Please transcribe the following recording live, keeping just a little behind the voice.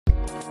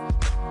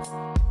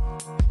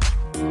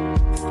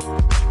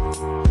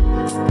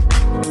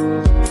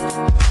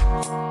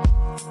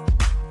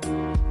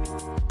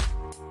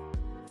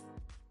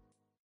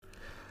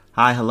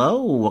Hi,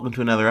 hello. Welcome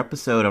to another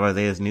episode of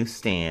Isaiah's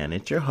Newsstand.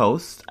 It's your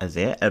host,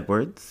 Isaiah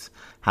Edwards.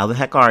 How the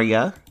heck are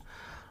ya?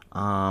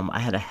 I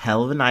had a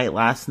hell of a night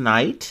last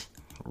night.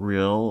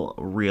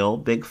 Real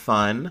big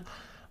fun.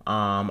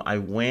 I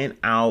went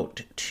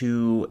out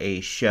to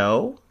a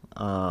show,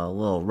 a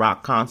little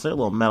rock concert, a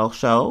little metal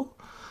show.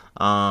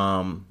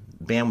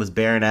 Band was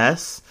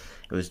Baroness.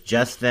 It was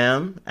just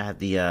them at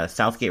the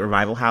Southgate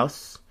Revival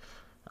House.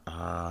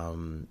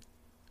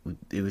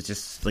 It was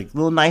just like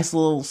a nice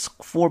little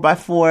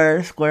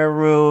 4x4 square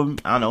room.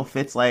 I don't know,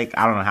 fits like,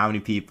 I don't know how many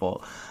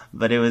people,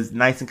 but it was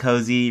nice and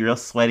cozy, real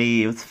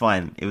sweaty. It was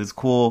fun. It was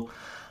cool.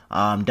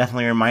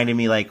 Definitely reminded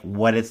me like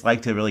what it's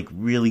like to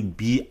really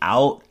be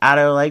out at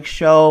a like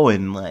show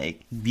and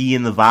like be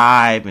in the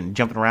vibe and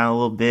jumping around a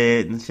little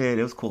bit and shit.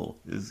 It was cool.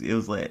 It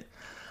was lit.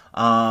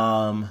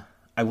 I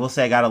will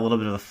say I got a little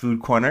bit of a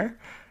food corner.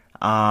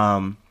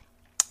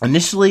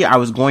 Initially I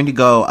was going to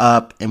go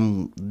up,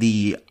 and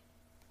the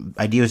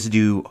idea was to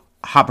do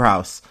Hopper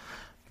House,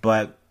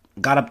 but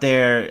got up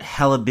there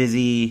hella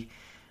busy.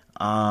 It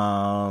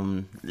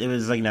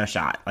was like no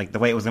shot. Like the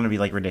wait was gonna be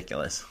like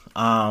ridiculous.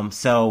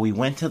 So we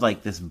went to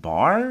like this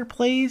bar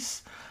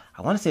place.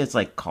 I want to say it's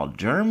like called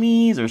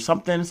Jeremy's or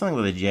something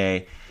with a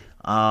J.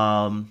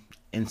 And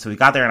so we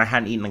got there, and I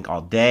hadn't eaten like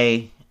all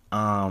day.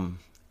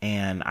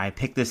 And I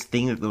picked this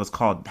thing that was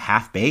called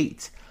Half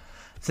Baked.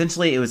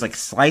 Essentially, it was like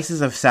slices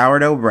of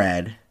sourdough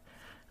bread,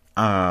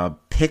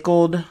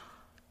 pickled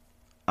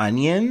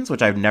onions,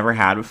 which I've never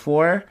had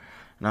before,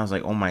 and I was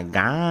like, oh my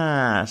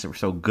gosh, they were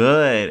so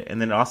good.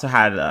 And then it also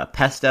had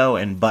pesto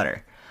and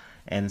butter,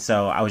 and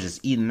so I was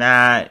just eating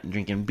that,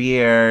 drinking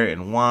beer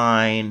and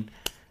wine.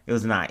 It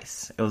was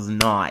nice. And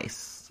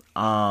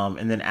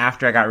then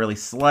after, I got really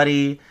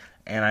slutty,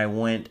 and I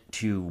went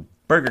to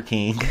Burger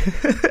King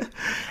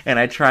and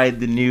I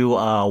tried the new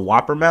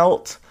Whopper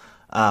Melt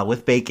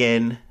with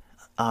bacon.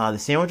 The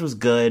sandwich was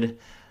good,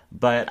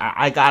 but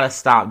I gotta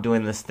stop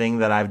doing this thing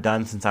that I've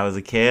done since I was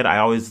a kid. I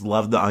always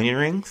loved the onion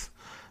rings,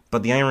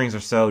 but the onion rings are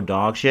so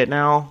dog shit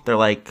now. They're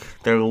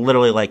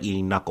literally like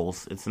eating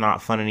knuckles. It's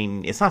not fun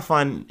It's not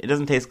fun. It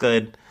doesn't taste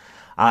good.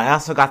 I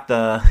also got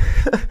the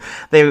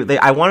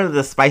I wanted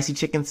the spicy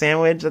chicken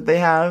sandwich that they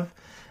have,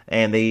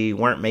 and they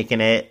weren't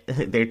making it.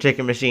 Their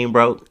chicken machine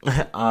broke.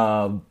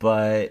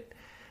 But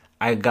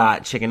I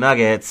got chicken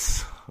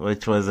nuggets,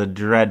 which was a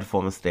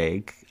dreadful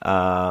mistake.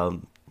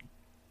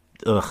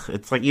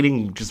 It's like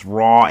eating just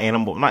raw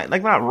animal, not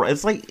raw.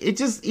 It's like it's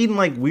just eating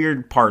like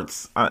weird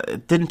parts.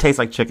 It didn't taste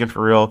like chicken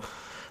for real.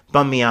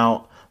 Bummed me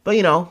out. But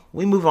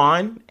we move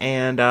on,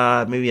 and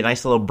maybe a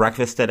nice little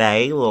breakfast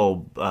today, a little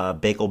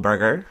bagel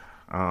burger.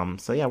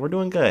 So yeah, we're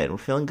doing good. We're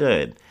feeling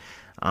good.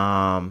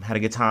 Had a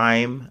good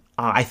time.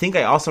 I think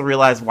I also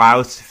realized why I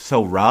was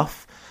so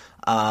rough.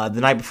 The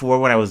night before,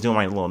 when I was doing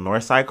my little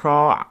Northside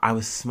crawl, I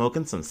was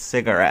smoking some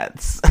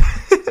cigarettes.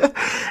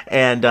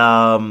 And,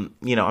 I'm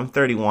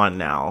 31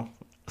 now,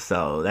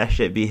 so that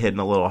shit be hitting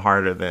a little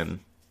harder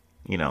than,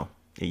 it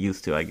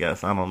used to, I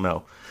guess. I don't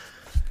know.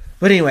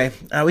 But anyway,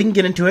 we can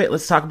get into it.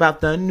 Let's talk about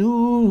the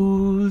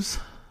news.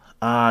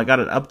 I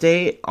got an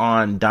update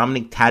on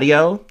Dominic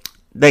Taddeo.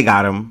 They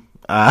got him.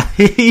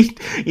 He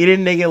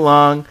didn't take it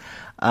long.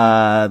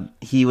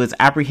 He was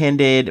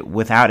apprehended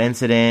without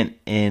incident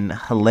in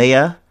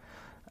Hialeah.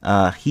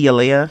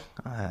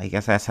 I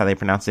guess that's how they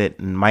pronounce it,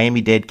 in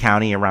Miami-Dade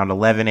County around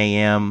 11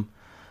 a.m.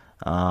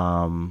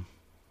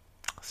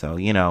 So,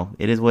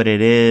 it is what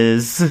it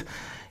is.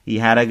 He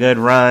had a good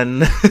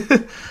run.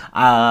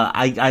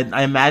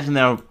 I imagine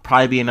there'll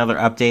probably be another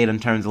update in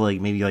terms of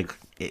maybe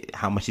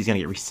how much he's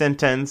going to get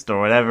resentenced or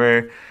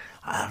whatever.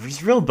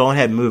 Just real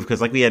bonehead move,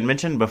 because we had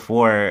mentioned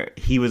before,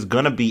 he was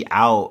going to be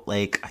out,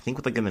 I think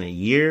within a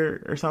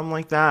year or something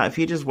like that. If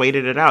he just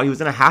waited it out, he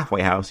was in a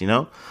halfway house, he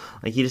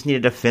just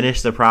needed to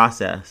finish the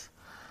process.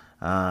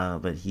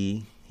 But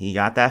he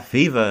got that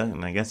fever,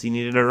 and I guess he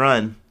needed a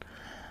run.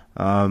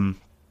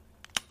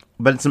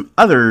 But some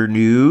other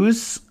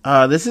news,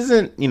 this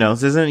isn't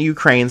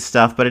Ukraine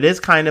stuff, but it is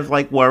kind of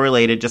war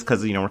related, just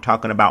because, we're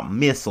talking about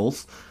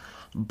missiles.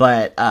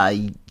 But,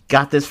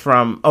 got this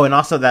from, and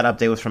also that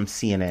update was from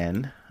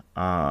CNN.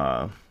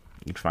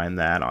 You can find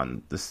that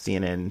on the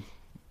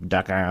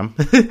CNN.com.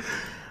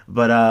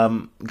 But,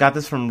 got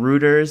this from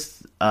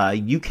Reuters.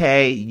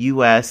 UK,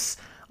 US,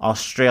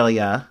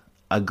 Australia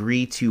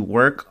agree to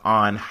work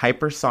on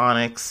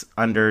hypersonics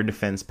under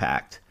Defense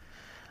Pact.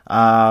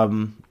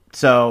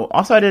 So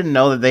also I didn't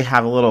know that they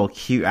have a little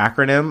cute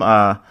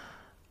acronym,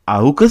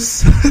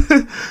 AUKUS.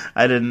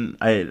 I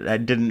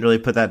didn't really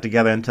put that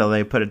together until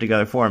they put it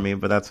together for me,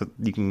 but that's what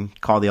you can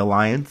call the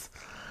alliance.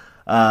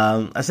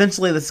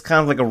 Essentially, this is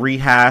kind of like a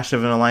rehash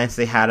of an alliance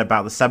they had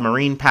about the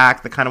submarine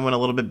pact that kind of went a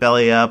little bit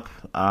belly up.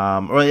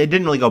 Or it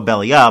didn't really go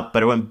belly up,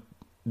 but it went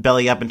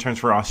belly up in terms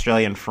for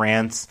Australia and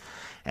France.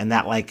 And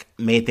that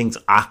made things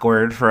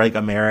awkward for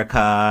America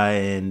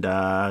and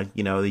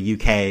the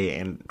UK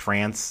and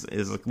France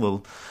is a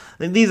little.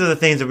 These are the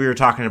things that we were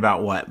talking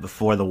about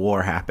before the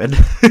war happened.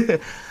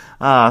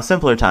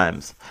 Simpler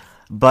times.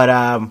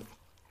 But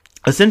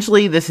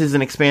essentially, this is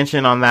an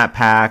expansion on that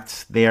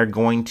pact. They are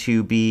going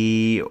to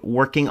be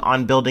working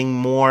on building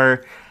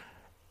more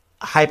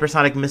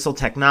hypersonic missile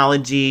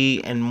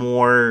technology and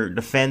more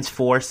defense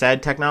for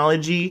said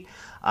technology,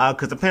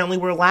 because apparently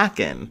we're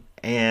lacking.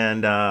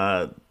 And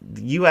the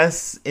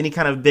U.S., any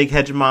kind of big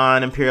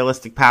hegemon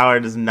imperialistic power,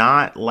 does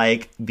not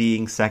like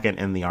being second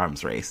in the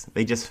arms race.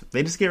 They just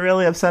get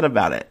really upset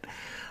about it.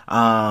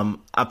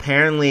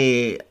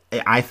 Apparently,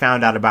 I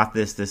found out about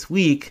this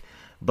week,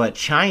 but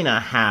China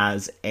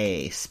has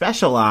a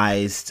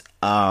specialized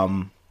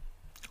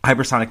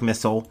hypersonic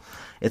missile.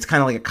 It's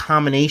kind of like a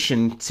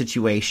combination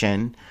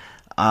situation.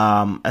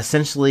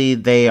 Essentially,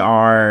 they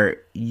are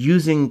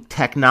using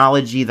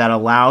technology that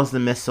allows the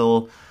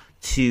missile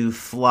to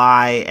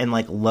fly in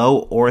like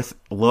low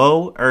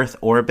Earth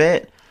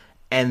orbit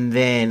and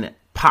then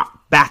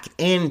pop back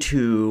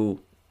into,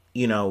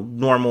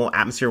 normal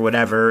atmosphere,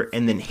 whatever,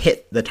 and then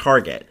hit the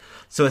target.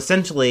 So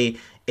essentially,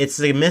 it's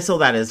a missile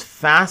that is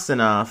fast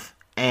enough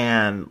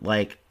and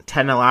like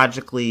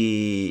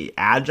technologically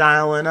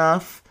agile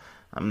enough.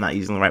 I'm not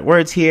using the right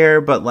words here,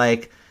 but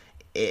like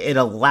it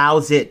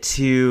allows it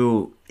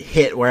to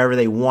hit wherever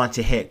they want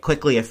to hit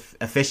quickly,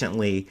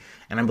 efficiently.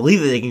 And I believe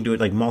that they can do it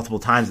like multiple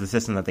times with the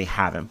system that they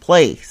have in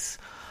place.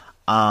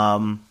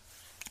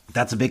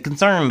 That's a big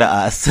concern to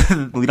us.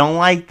 We don't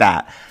like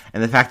that.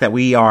 And the fact that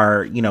we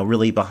are,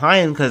 really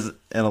behind, because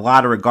in a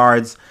lot of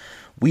regards,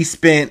 we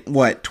spent,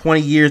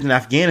 20 years in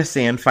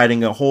Afghanistan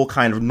fighting a whole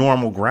kind of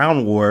normal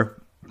ground war,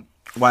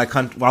 while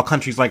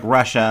countries like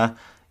Russia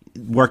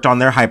worked on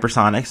their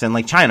hypersonics and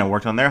like China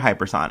worked on their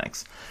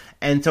hypersonics.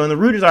 And so in the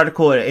Reuters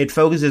article, it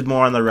focuses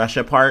more on the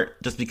Russia part,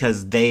 just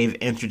because they've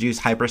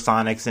introduced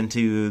hypersonics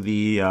into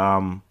the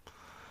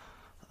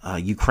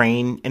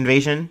Ukraine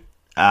invasion.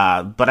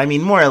 But I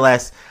mean, more or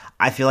less,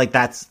 I feel like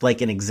that's like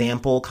an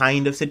example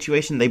kind of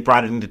situation. They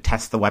brought it in to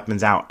test the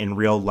weapons out in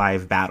real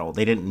live battle.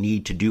 They didn't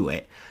need to do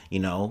it.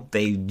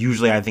 They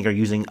usually, I think, are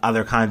using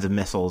other kinds of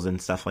missiles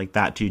and stuff like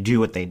that to do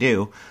what they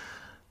do.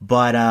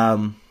 But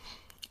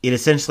it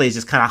essentially is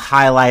just kind of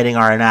highlighting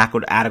our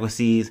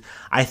inadequacies.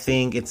 I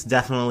think it's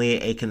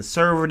definitely a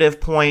conservative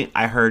point.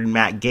 I heard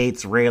Matt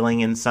Gaetz railing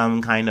in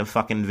some kind of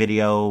fucking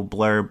video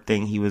blurb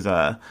thing.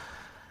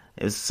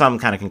 It was some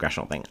kind of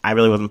congressional thing. I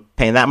really wasn't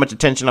paying that much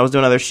attention. I was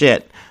doing other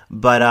shit.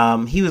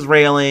 But he was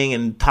railing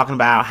and talking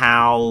about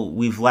how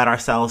we've let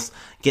ourselves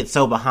get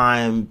so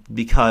behind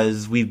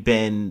because we've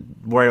been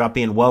worried about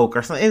being woke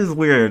or something. It was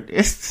weird.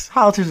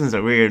 Politicians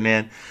are weird,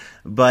 man.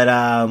 But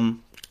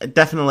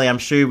definitely, I'm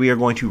sure we are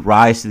going to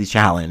rise to the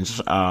challenge.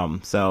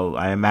 So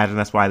I imagine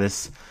that's why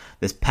this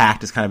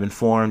pact has kind of been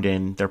formed,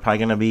 and they're probably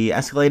going to be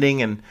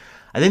escalating. And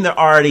I think they're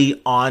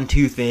already on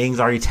to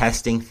things, already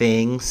testing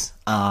things.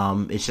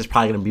 It's just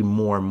probably going to be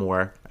more and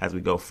more as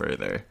we go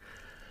further.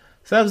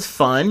 So that was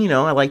fun.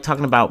 I like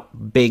talking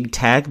about big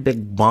tech,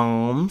 big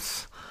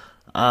bombs.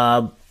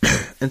 And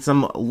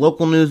some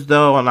local news,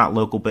 though. Well, not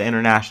local, but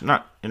international.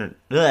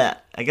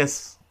 I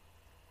guess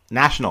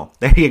national.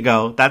 There you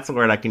go. That's the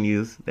word I can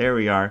use. There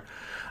we are.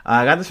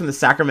 I got this from the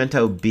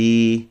Sacramento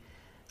Bee.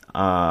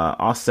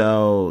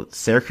 Also,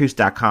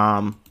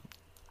 Syracuse.com.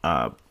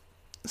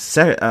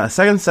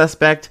 Second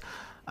suspect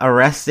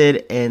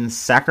arrested in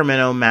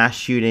Sacramento mass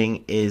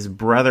shooting is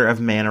brother of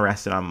man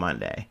arrested on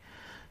Monday.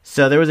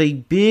 So there was a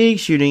big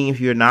shooting, if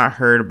you had not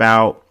heard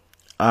about.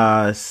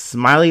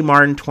 Smiley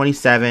Martin,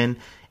 27,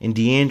 and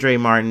DeAndre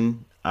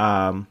Martin, who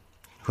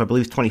I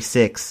believe is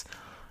 26,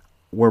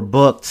 were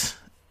booked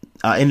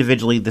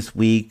individually this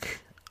week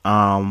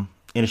in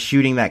a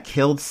shooting that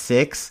killed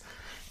 6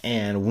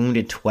 and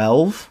wounded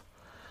 12.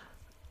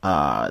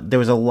 There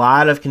was a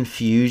lot of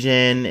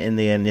confusion in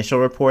the initial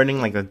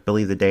reporting, like I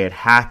believe the day it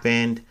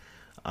happened.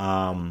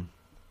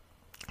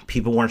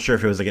 People weren't sure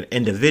if it was like an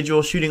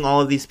individual shooting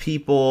all of these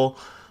people,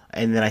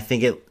 and then I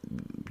think it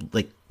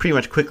like pretty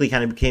much quickly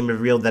kind of became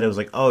revealed that it was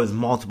like, oh, it was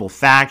multiple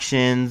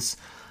factions,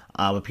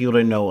 but people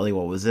didn't know really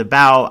what it was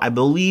about. I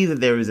believe that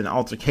there was an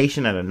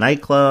altercation at a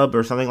nightclub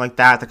or something like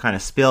that kind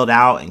of spilled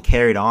out and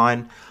carried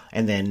on,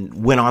 and then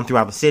went on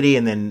throughout the city,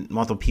 and then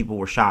multiple people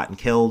were shot and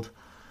killed.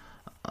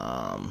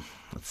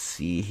 Let's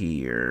see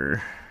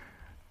here.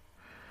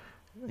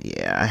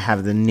 Yeah, I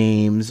have the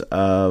names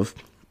of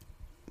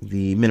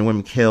the men and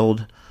women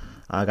killed.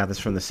 I got this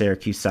from the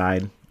Syracuse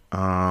side.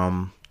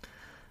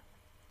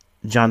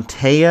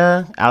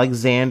 Jontea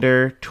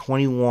Alexander,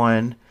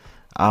 21.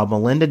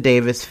 Melinda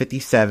Davis,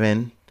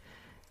 57.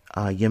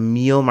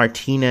 Yamil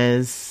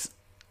Martinez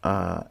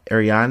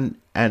Ariane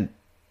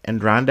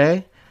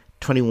Andrade,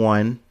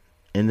 21.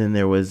 And then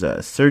there was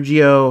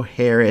Sergio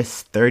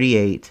Harris,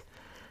 38.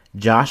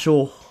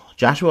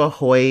 Joshua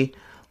Hoy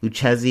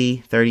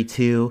Lucchesi,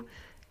 32,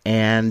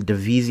 and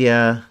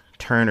Devizia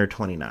Turner,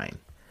 29.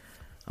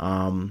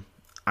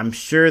 I'm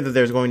sure that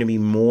there's going to be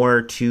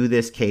more to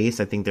this case.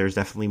 I think there's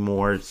definitely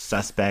more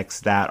suspects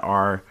that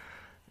are,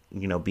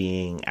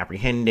 being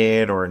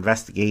apprehended or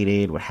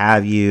investigated, what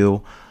have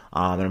you.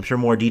 And I'm sure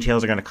more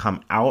details are going to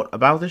come out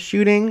about the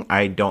shooting.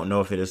 I don't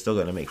know if it is still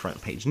going to make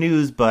front page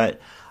news,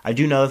 but I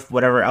do know if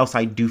whatever else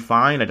I do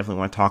find, I definitely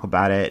want to talk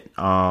about it.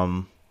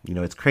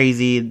 It's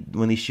crazy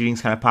when these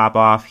shootings kind of pop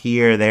off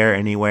here, there,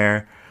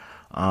 anywhere.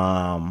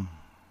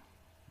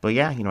 But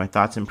yeah, my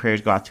thoughts and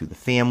prayers go out to the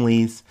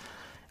families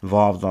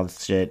involved in all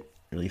this shit.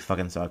 It really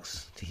fucking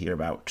sucks to hear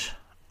about.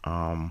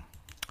 On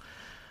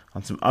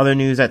some other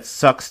news that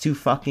sucks to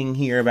fucking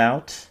hear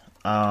about.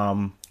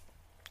 Got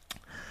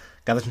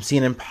this from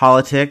CNN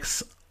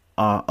Politics.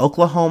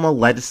 Oklahoma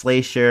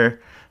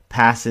legislature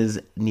passes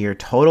near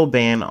total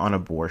ban on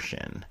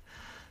abortion.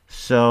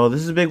 So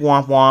this is a big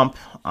womp womp.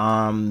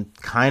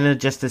 Kind of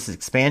just this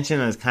expansion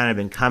has kind of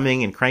been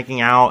coming and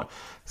cranking out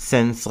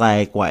since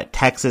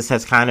Texas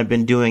has kind of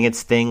been doing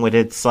its thing with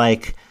its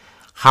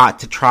hot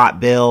to trot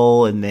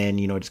bill, and then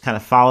it just kind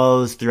of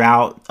follows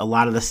throughout a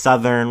lot of the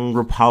southern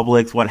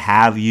republics, what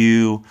have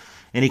you.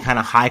 Any kind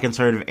of high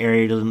conservative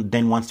area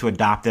then wants to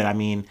adopt it. I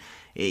mean,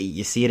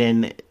 you see it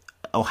in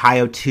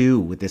Ohio too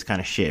with this kind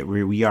of shit.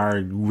 We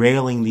are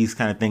railing these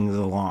kind of things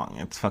along.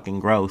 It's fucking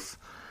gross.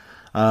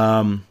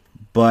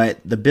 But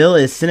the bill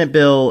is Senate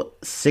Bill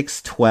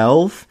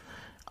 612.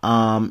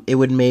 It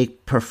would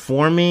make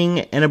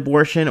performing an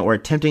abortion or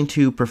attempting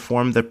to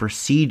perform the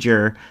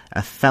procedure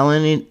a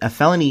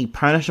felony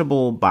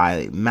punishable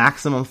by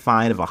maximum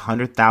fine of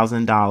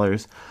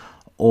 $100,000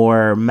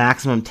 or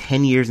maximum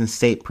 10 years in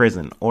state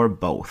prison, or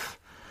both.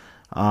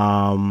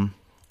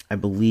 I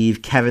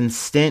believe Kevin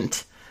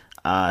Stent,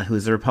 who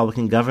is a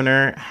Republican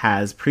governor,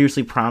 has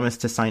previously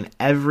promised to sign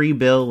every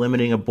bill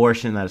limiting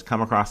abortion that has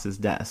come across his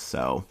desk.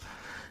 So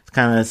it's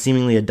kind of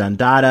seemingly a done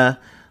data.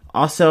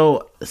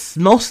 Also,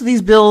 most of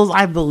these bills,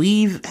 I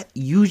believe,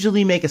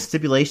 usually make a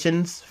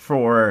stipulations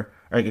for,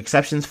 or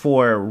exceptions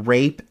for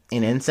rape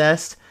and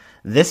incest.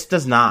 This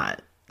does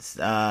not.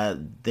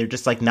 They're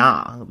just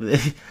nah.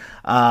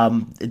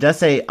 It does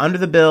say, under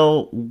the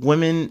bill,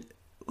 women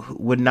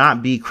would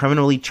not be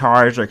criminally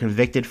charged or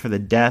convicted for the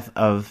death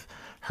of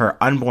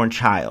her unborn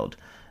child.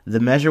 The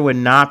measure would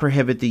not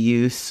prohibit the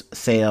use,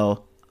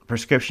 sale,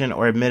 prescription,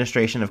 or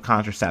administration of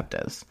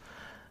contraceptives.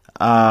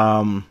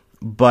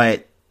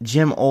 But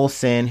Jim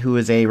Olson, who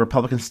is a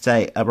Republican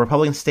state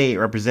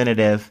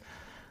representative,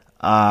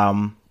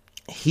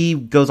 he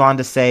goes on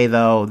to say,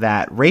 though,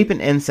 that rape and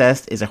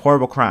incest is a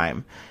horrible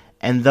crime.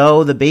 And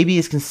though the baby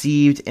is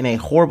conceived in a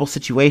horrible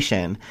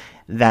situation,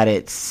 that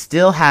it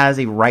still has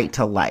a right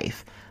to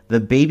life. The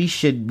baby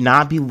should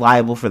not be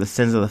liable for the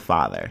sins of the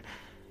father.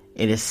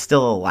 It is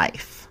still a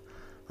life.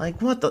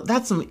 What the?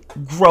 That's some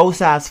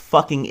gross ass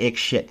fucking ick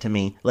shit to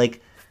me.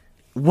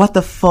 What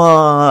the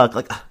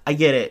fuck? I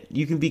get it.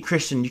 You can be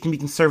Christian, you can be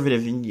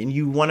conservative, and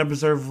you want to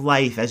preserve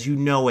life as you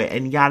know it,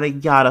 and yada,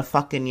 yada,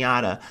 fucking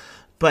yada.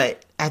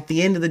 But at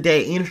the end of the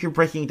day, even if you're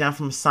breaking it down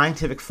from a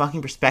scientific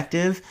fucking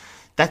perspective,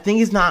 that thing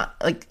is not,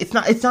 it's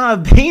not a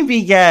baby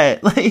yet.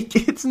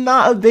 It's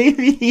not a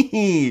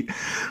baby.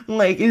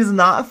 It is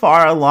not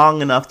far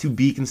along enough to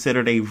be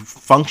considered a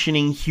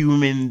functioning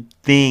human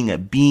thing, a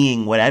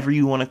being, whatever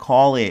you want to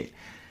call it.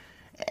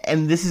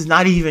 And this is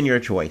not even your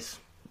choice.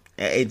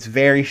 It's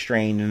very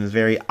strange and it's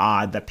very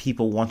odd that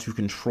people want to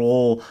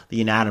control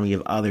the anatomy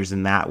of others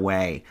in that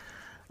way.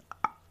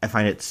 I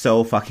find it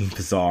so fucking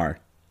bizarre.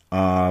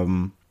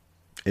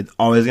 It's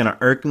always going to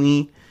irk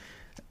me.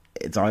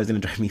 It's always going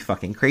to drive me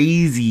fucking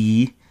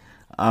crazy.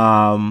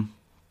 And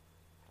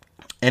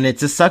it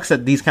just sucks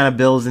that these kind of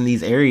bills in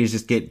these areas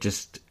just get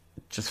just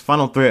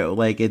funneled through.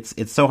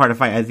 It's so hard to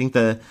fight. I think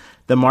the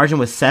margin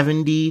was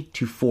 70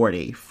 to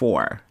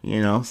 44,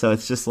 so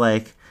it's just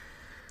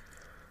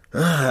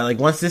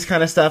once this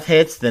kind of stuff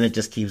hits, then it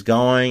just keeps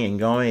going and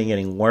going and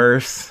getting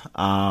worse.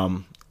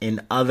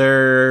 In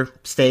other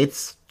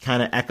states,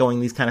 kind of echoing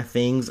these kind of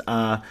things.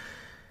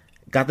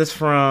 Got this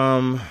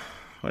from,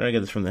 where did I get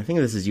this from? I think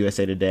this is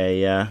USA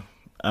Today, yeah.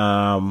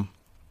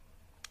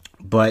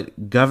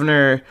 But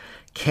Governor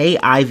Kay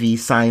Ivey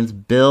signs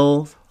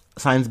bills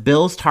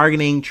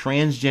targeting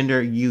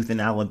transgender youth in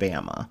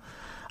Alabama.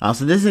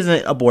 So this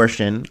isn't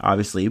abortion,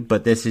 obviously,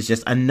 but this is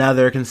just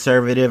another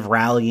conservative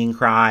rallying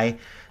cry.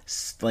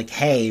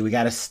 Hey, we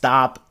got to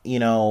stop,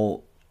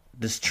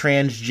 this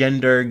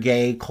transgender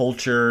gay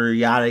culture,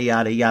 yada,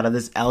 yada, yada,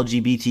 this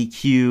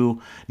LGBTQ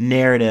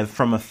narrative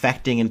from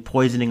affecting and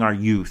poisoning our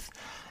youth.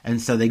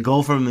 And so they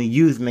go from the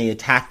youth and they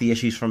attack the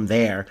issues from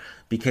there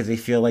because they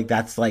feel like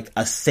that's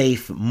a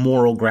safe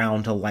moral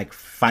ground to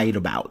fight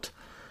about.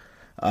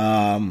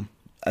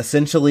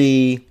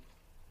 Essentially,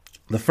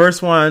 the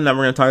first one that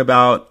we're going to talk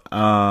about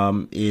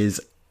is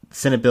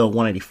Senate Bill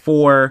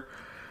 184.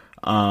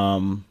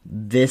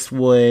 This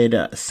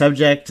would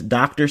subject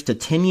doctors to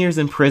 10 years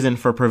in prison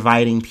for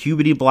providing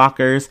puberty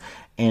blockers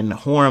and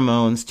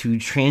hormones to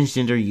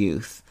transgender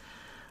youth.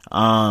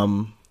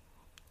 I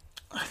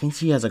think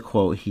she has a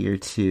quote here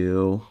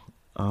too.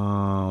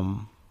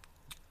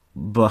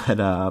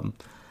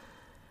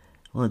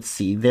 Let's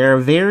see. There are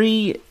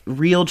very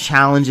real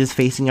challenges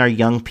facing our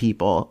young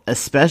people,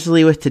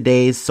 especially with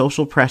today's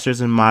social pressures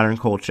in modern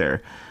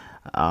culture.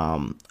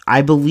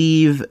 I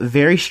believe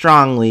very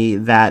strongly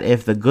that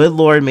if the good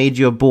Lord made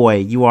you a boy,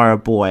 you are a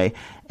boy.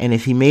 And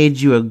if he made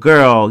you a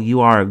girl,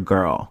 you are a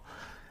girl.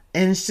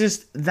 And it's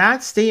just,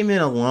 that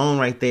statement alone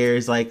right there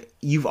is like,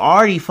 you've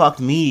already fucked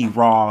me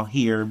raw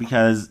here,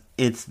 because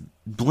it's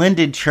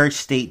blended church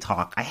state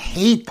talk. I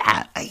hate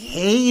that. I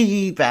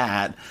hate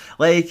that.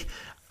 Like,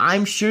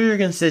 I'm sure your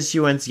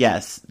constituents,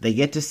 yes, they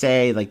get to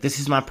say, like, this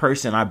is my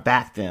person, I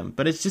back them.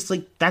 But it's just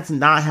like, that's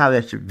not how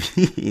that should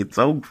be. It's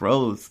so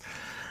gross.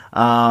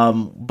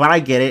 But I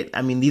get it.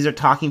 I mean, these are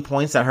talking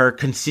points that her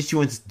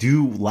constituents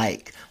do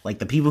like. Like,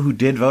 the people who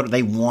did vote,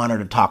 they want her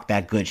to talk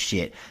that good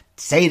shit.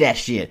 Say that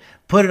shit.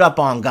 Put it up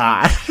on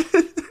God.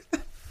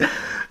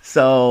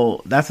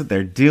 So that's what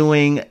they're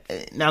doing.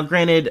 Now,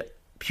 granted,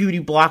 puberty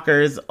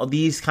blockers,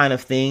 these kind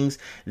of things,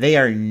 they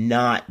are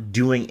not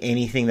doing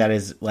anything that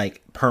is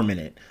like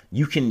permanent.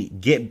 You can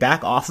get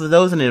back off of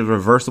those in a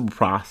reversible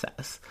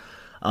process.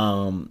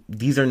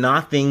 These are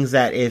not things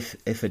that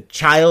if a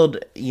child,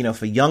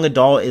 if a young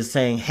adult is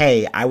saying,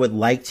 hey, I would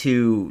like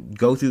to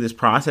go through this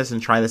process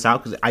and try this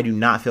out because I do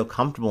not feel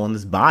comfortable in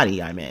this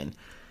body I'm in,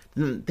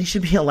 they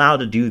should be allowed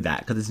to do that,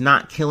 because it's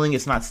not killing,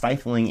 it's not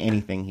stifling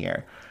anything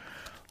here.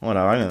 Hold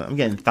on, I'm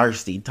getting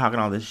thirsty talking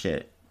all this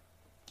shit.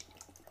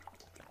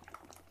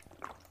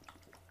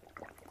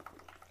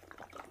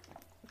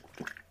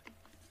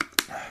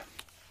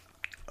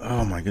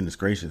 Oh my goodness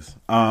gracious.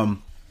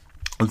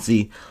 Let's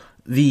see.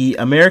 The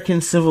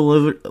American Civil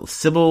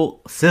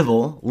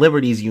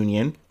Liberties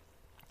Union,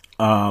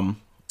 the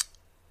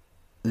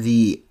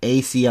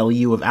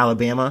ACLU of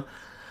Alabama,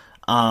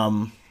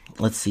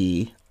 let's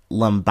see,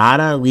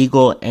 Lambada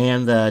Legal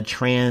and the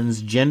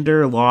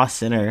Transgender Law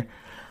Center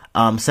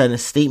said in a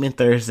statement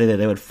Thursday that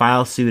they would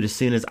file suit as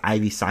soon as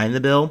Ivey signed the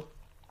bill.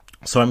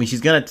 So, I mean,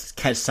 she's going to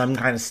catch some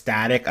kind of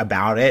static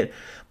about it,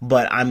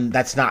 but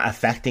that's not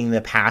affecting the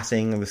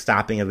passing or the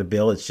stopping of the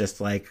bill. It's just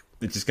like,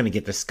 it's just going to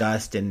get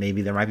discussed, and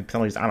maybe there might be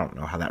penalties. I don't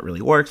know how that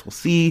really works. We'll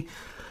see.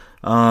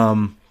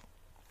 But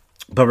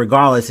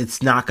regardless,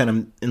 it's not going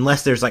to,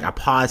 unless there's like a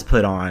pause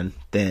put on,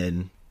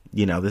 then,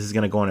 this is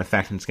going to go in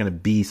effect, and it's going to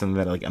be something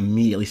that like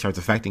immediately starts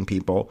affecting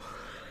people.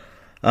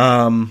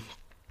 Let's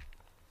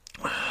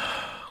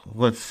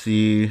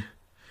see.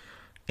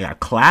 Yeah,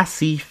 Class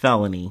C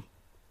felony.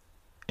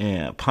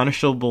 Yeah,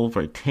 punishable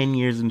for 10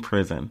 years in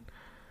prison.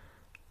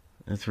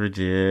 That's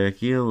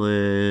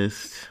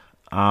ridiculous.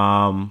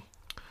 And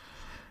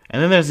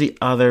then there's the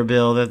other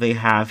bill that they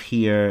have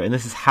here, and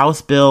this is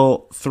House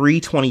Bill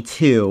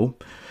 322,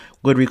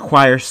 would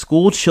require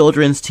school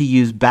children to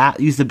use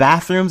the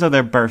bathrooms of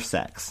their birth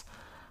sex.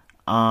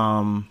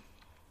 And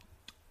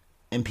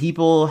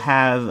people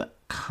have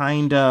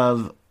kind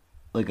of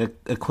like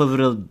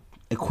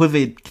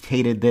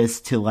equivocated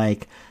this to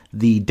like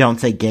the Don't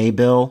Say Gay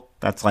bill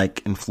that's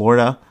like in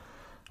Florida.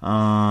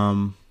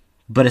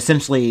 But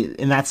essentially,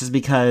 and that's just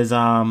because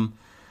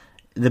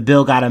the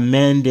bill got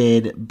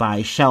amended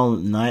by Shell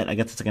Nutt. I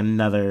guess it's like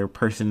another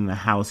person in the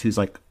House who's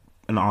like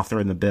an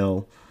author in the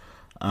bill.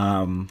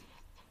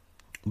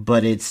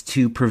 But it's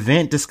to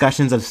prevent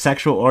discussions of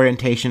sexual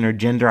orientation or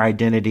gender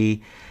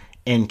identity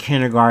in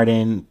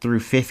kindergarten through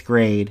 5th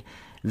grade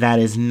that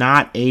is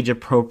not age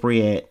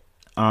appropriate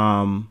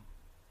or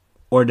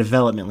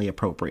developmentally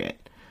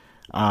appropriate,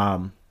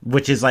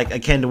 which is like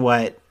akin to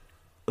what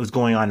was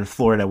going on in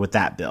Florida with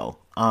that bill.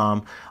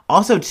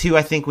 Also, too,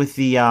 I think with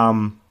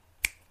the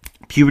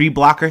puberty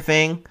blocker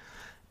thing,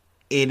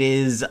 it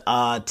is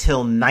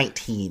till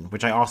 19,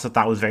 which I also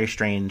thought was very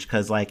strange,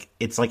 because like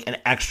it's like an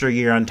extra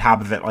year on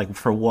top of it, like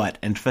for what?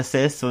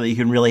 Emphasis, so that you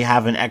can really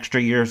have an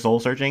extra year of soul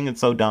searching.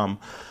 It's so dumb.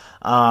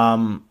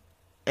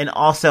 And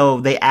also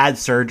they add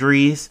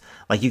surgeries,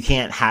 like you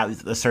can't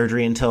have the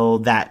surgery until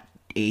that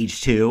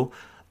age too,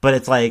 but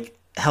it's like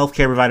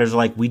healthcare providers are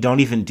like, we don't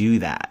even do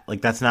that.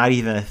 Like, that's not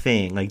even a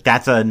thing. Like,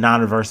 that's a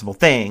non-reversible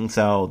thing,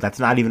 so that's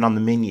not even on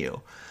the menu.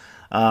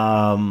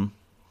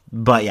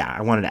 But yeah,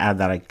 I wanted to add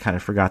that. I kind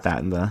of forgot that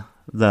in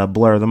the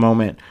blur of the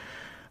moment.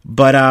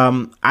 But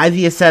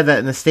Ivey has said that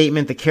in the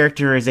statement, the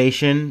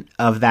characterization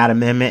of that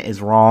amendment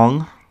is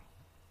wrong.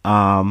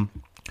 And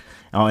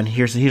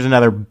here's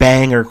another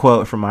banger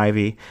quote from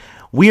Ivey.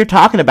 We are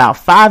talking about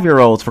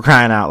 5-year-olds, for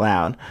crying out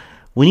loud.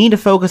 We need to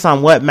focus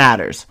on what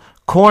matters.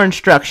 Core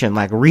instruction,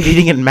 like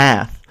reading and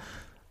math.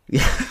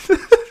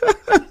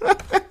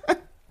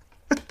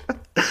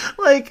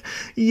 Like,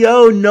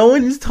 yo, no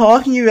one is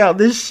talking about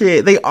this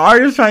shit. They are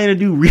just trying to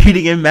do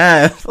reading and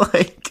math.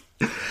 Like,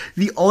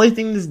 the only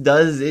thing this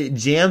does is it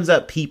jams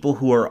up people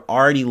who are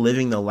already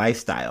living the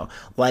lifestyle.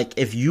 Like,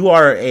 if you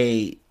are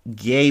a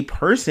gay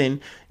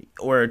person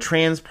or a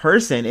trans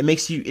person, it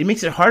makes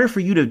it harder for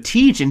you to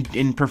teach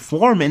and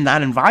perform in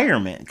that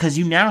environment, because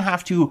you now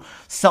have to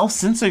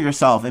self-censor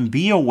yourself and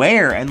be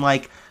aware, and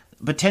like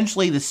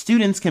potentially the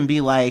students can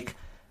be like,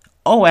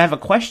 oh, I have a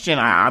question,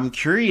 I'm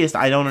curious,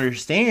 I don't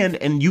understand,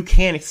 and you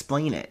can't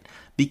explain it,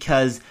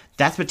 because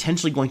that's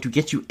potentially going to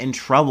get you in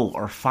trouble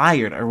or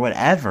fired or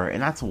whatever.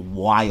 And that's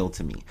wild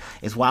to me.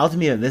 It's wild to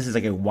me that this is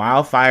like a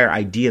wildfire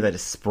idea that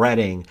is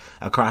spreading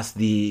across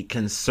the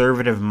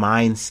conservative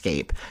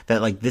mindscape,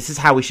 that like this is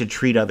how we should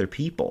treat other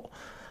people.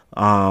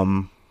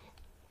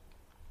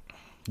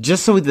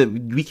 Just so that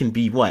we can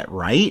be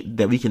right?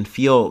 That we can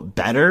feel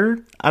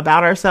better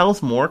about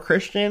ourselves, more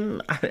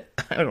Christian? I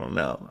don't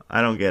know.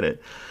 I don't get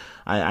it.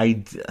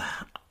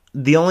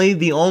 The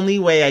only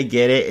way I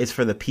get it is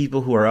for the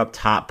people who are up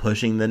top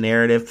pushing the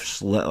narrative,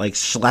 like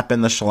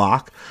schlepping the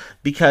schlock,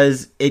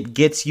 because it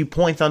gets you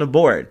points on the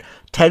board.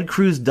 Ted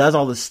Cruz does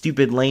all the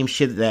stupid lame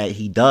shit that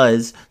he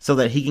does so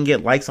that he can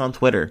get likes on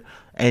Twitter.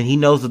 And he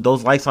knows that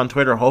those likes on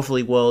Twitter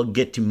hopefully will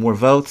get to more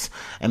votes,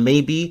 and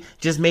maybe,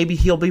 just maybe,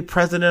 he'll be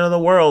president of the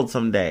world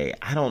someday.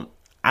 I don't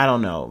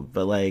know,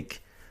 but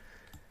like,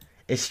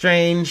 it's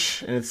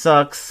strange and it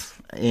sucks.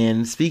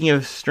 And speaking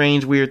of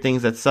strange, weird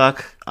things that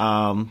suck,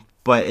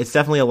 but it's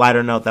definitely a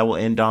lighter note that we'll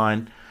end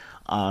on.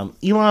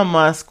 Elon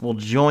Musk will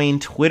join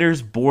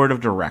Twitter's board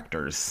of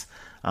directors.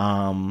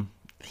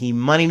 He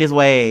moneyed his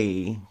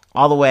way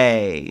all the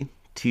way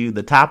to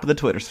the top of the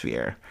Twitter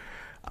sphere.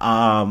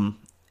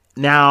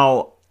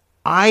 Now,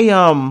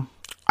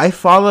 I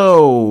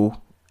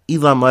follow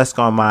Elon Musk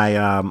on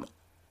my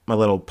my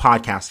little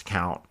podcast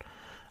account.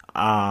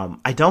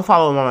 I don't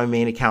follow him on my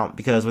main account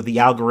because with the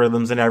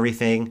algorithms and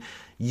everything,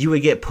 you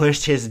would get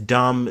pushed his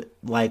dumb,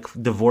 like,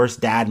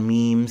 divorced dad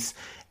memes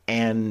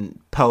and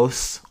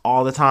posts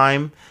all the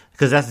time.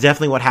 Because that's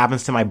definitely what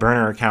happens to my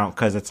burner account,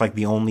 because it's, like,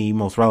 the only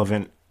most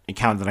relevant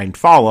account that I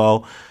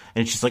follow.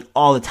 And it's just, like,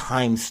 all the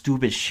time,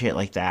 stupid shit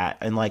like that.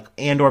 And, like,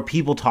 or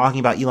people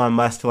talking about Elon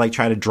Musk to, like,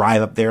 try to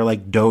drive up their,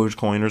 like,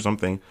 Dogecoin or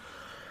something.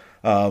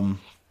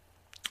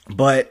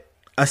 But,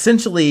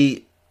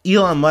 essentially,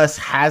 Elon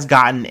Musk has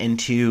gotten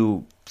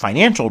into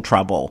financial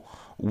trouble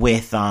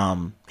with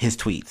his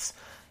tweets.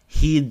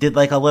 He did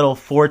like a little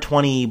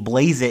 420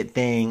 blaze it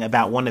thing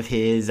about one of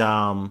his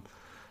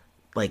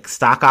like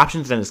stock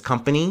options in his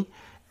company,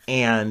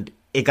 and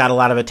it got a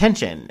lot of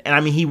attention. And I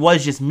mean, he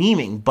was just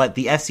memeing, but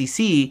the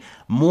FCC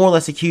more or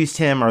less accused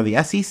him, or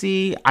the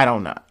SEC, I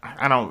don't know.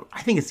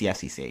 I think it's the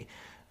FCC.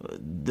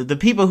 The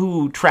people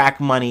who track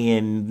money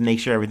and make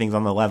sure everything's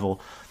on the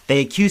level,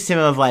 they accused him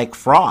of like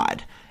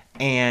fraud.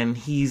 And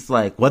he's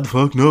like, what the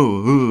fuck?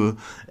 No.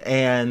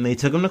 And they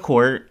took him to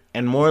court,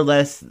 and more or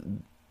less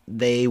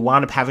they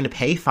wound up having to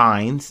pay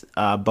fines,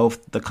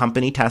 both the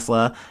company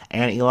Tesla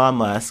and Elon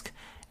Musk.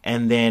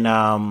 And then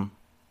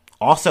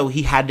also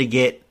he had to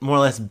get more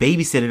or less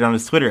babysitted on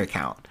his Twitter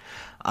account.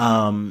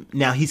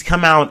 Now he's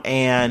come out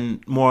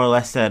and more or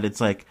less said it's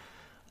like,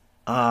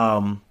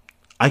 I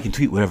can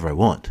tweet whatever I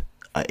want.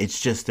 It's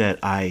just that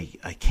I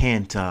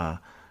can't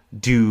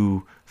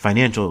do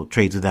financial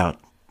trades without,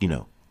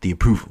 the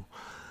approval.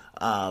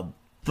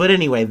 But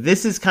anyway,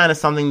 this is kind of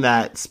something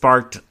that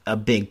sparked a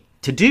big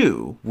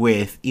to-do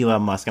with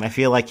Elon Musk, and I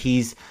feel like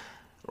he's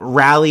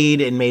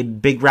rallied and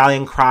made big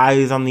rallying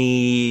cries on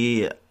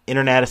the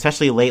internet,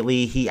 especially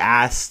lately. He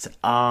asked,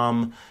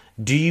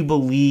 do you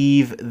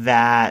believe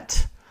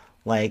that,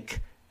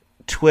 like,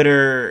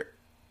 Twitter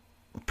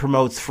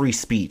promotes free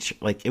speech?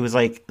 Like, it was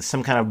like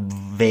some kind of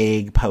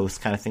vague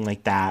post kind of thing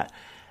like that.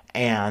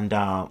 And,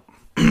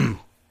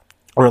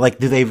 or like,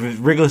 do they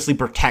rigorously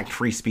protect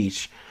free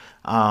speech?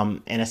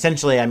 And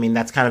essentially, I mean,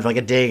 that's kind of like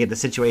a dig at the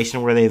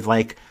situation where they've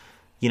like,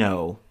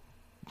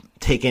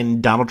 taken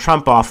Donald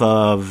Trump off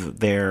of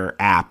their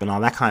app and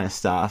all that kind of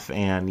stuff.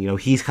 And,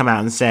 he's come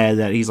out and said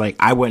that he's like,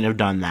 I wouldn't have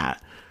done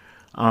that.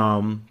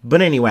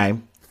 But anyway,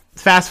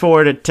 fast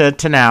forward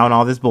to now and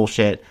all this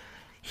bullshit.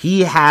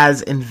 He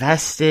has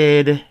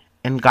invested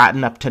and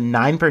gotten up to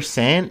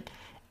 9%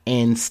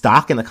 in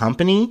stock in the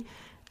company.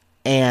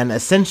 And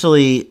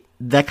essentially,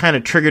 that kind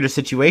of triggered a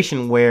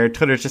situation where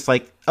Twitter's just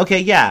like, okay,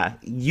 yeah,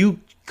 you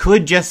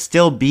could just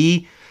still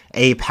be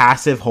a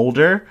passive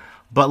holder,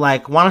 but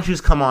like, why don't you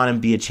just come on and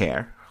be a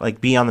chair,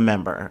 like be on the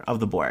member of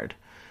the board.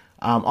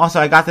 Also,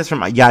 I got this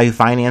from Yahoo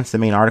Finance, the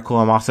main article.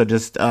 I'm also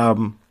just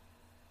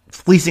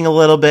fleecing a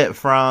little bit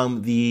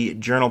from the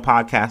Journal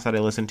podcast that I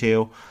listen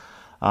to.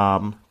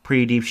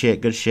 Pretty deep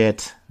shit, good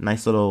shit.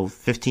 Nice little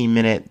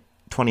 15-minute,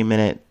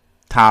 20-minute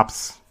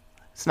tops.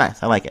 It's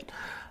nice. I like it.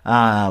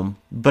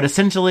 But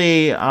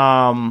essentially,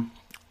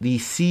 the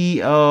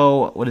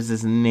CEO, what is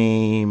his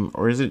name?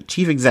 Or is it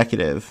Chief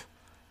Executive?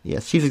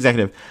 Yes, Chief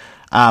Executive.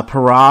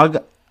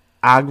 Parag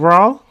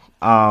Agrawal.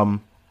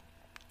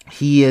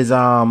 He is,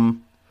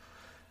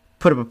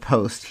 put up a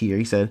post here.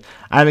 He said,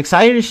 I'm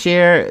excited to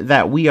share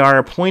that we are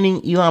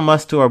appointing Elon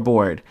Musk to our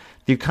board.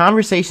 Through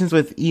conversations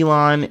with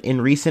Elon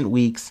in recent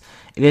weeks,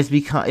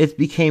 it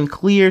became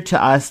clear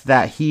to us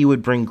that he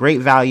would bring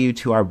great value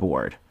to our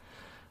board.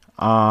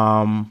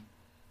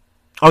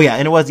 Oh yeah,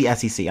 and it was the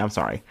SEC, I'm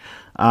sorry,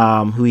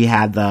 who he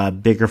had the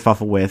bigger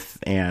fuffle with,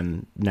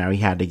 and now he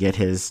had to get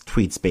his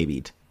tweets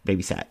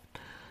babysat.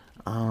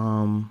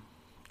 I'm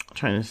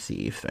trying to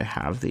see if I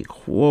have the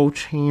quote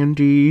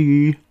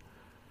handy.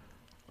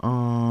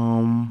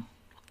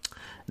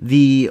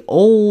 The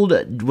old,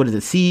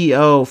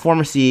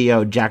 former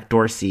CEO, Jack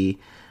Dorsey,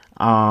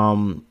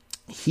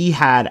 He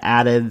had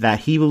added that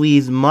he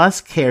believes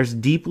Musk cares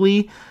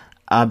deeply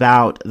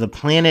about the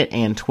planet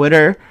and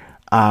Twitter.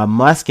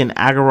 Musk and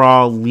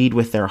Agarwal lead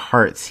with their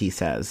hearts, he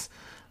says.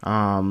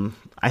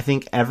 I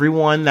think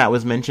everyone that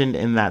was mentioned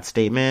in that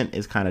statement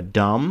is kind of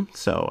dumb.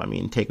 So, I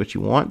mean, take what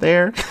you want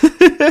there.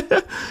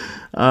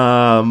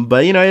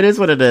 But, you know, it is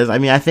what it is. I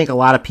mean, I think a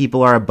lot of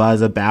people are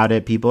abuzz about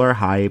it. People are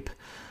hype.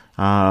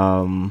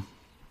 I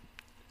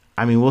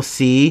mean, we'll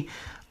see.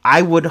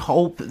 I would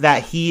hope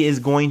that he is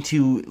going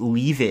to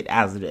leave it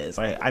as it is.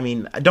 I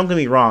mean, don't get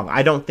me wrong.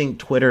 I don't think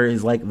Twitter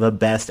is like the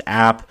best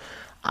app.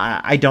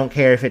 I don't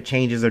care if it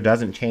changes or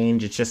doesn't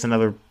change. It's just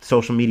another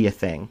social media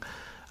thing.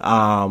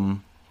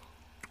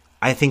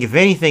 I think if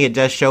anything, it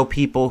does show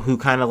people who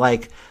kind of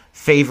like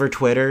favor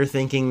Twitter,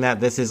 thinking that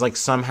this is like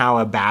somehow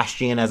a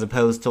bastion as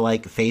opposed to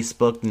like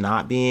Facebook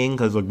not being,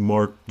 because like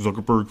Mark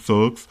Zuckerberg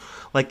sucks.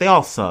 Like they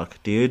all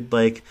suck, dude.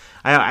 Like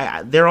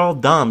they're all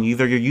dumb.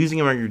 Either you're using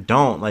them or you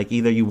don't. Like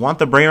either you want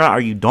the brain rot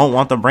or you don't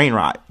want the brain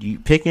rot. You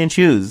pick and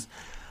choose.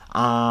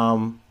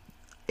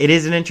 It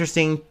is an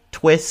interesting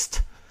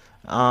twist.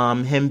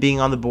 Him being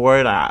on the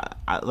board,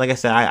 like I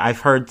said,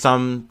 I've heard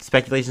some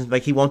speculations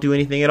like he won't do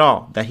anything at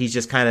all. That he's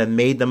just kind of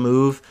made the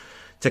move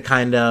to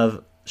kind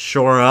of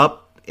shore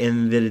up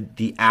in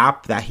the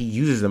app that he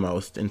uses the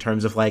most in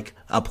terms of like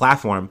a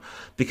platform,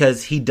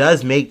 because he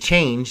does make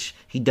change.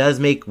 He does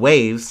make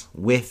waves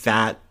with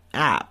that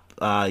app.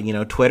 You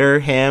know, Twitter,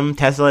 him,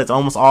 Tesla, it's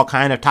almost all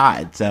kind of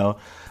tied. So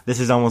this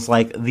is almost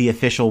like the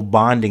official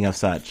bonding of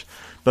such.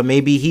 But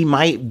maybe he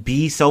might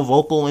be so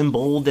vocal and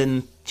bold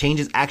and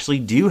changes actually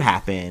do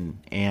happen.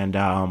 And,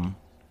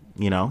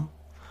 you know,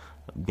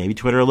 maybe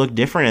Twitter will look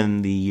different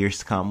in the years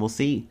to come. We'll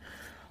see.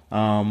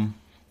 Let's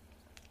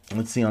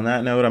see. On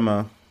that note,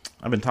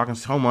 I've been talking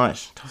so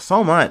much.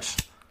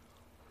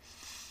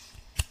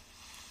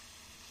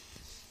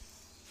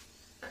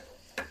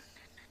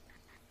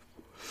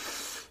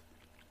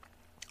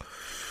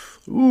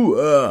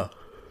 Ooh,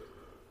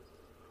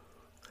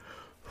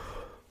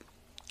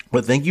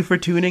 But thank you for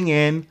tuning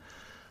in.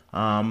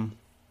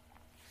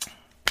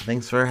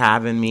 Thanks for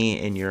having me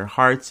in your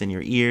hearts, in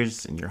your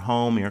ears, in your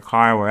home, in your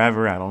car,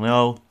 wherever. I don't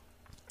know.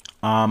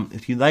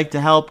 If you'd like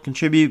to help,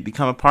 contribute,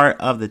 become a part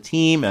of the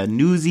team, a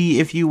newsie,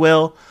 if you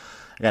will,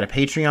 I got a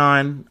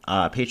Patreon,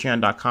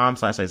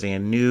 patreon.com/Isaiah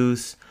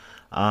News.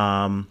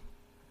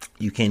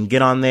 You can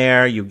get on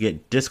there. You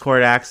get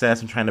Discord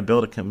access. I'm trying to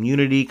build a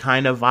community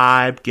kind of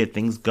vibe, get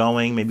things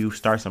going, maybe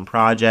start some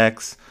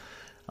projects.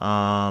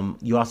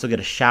 You also get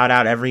a shout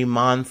out every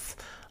month.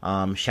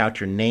 Shout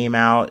your name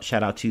out.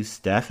 Shout out to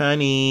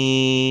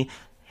Stephanie.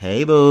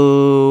 Hey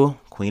boo.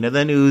 Queen of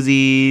the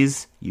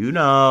Newsies. You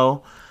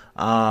know.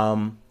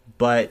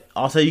 But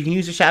also you can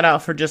use a shout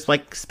out for just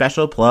like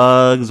special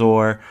plugs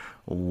or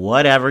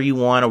whatever you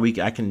want, or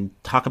I can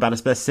talk about a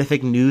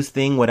specific news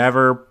thing,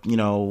 whatever, you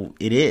know,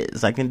 it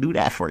is. I can do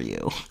that for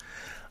you.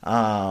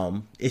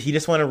 If you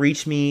just want to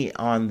reach me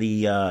on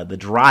the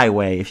dry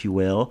way, if you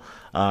will,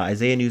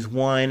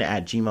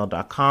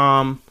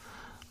 IsaiahNews1@gmail.com.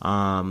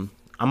 I'm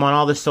on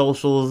all the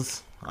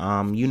socials.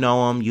 You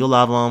know them, you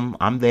love them.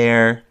 I'm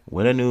there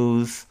with the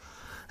news.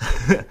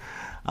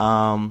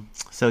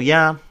 So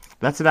yeah,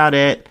 that's about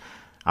it.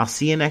 I'll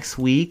see you next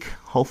week,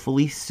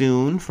 hopefully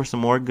soon, for some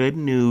more good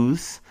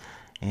news.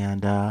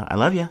 And I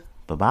love you.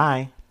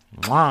 Bye-bye.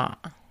 Mwah.